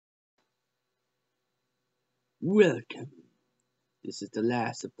Welcome. This is the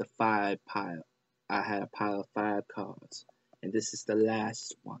last of the 5 pile. I had a pile of 5 cards, and this is the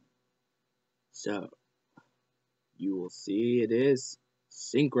last one. So, you will see it is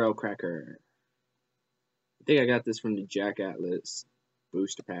Synchro Cracker. I think I got this from the Jack Atlas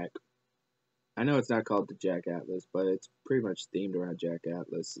booster pack. I know it's not called the Jack Atlas, but it's pretty much themed around Jack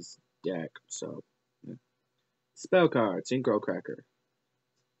Atlas's deck. So, yeah. Spell card, Synchro Cracker.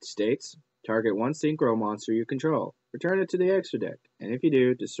 States, target one Synchro monster you control. Return it to the extra deck, and if you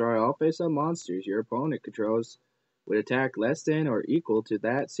do, destroy all face-up monsters your opponent controls with attack less than or equal to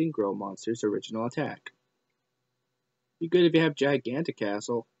that Synchro monster's original attack. Be good if you have Gigantic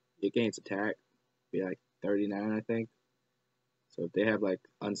Castle. It gains attack. Be like 39, I think. So if they have like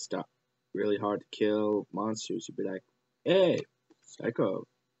really hard to kill monsters, you'd be like, hey, Psycho,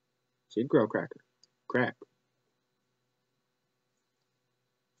 Synchro Cracker, crack.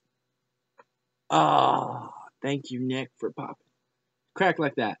 Ah, thank you, neck, for popping. Crack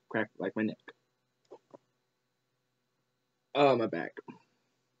like that. Crack like my neck. Oh, my back.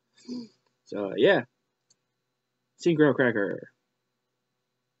 So, yeah. Synchro Cracker.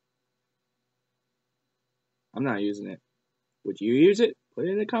 I'm not using it. Would you use it? Put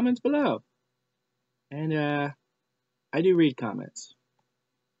it in the comments below. And, I do read comments.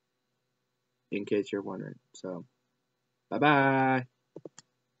 In case you're wondering. So, bye-bye.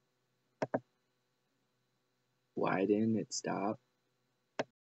 Why didn't it stop?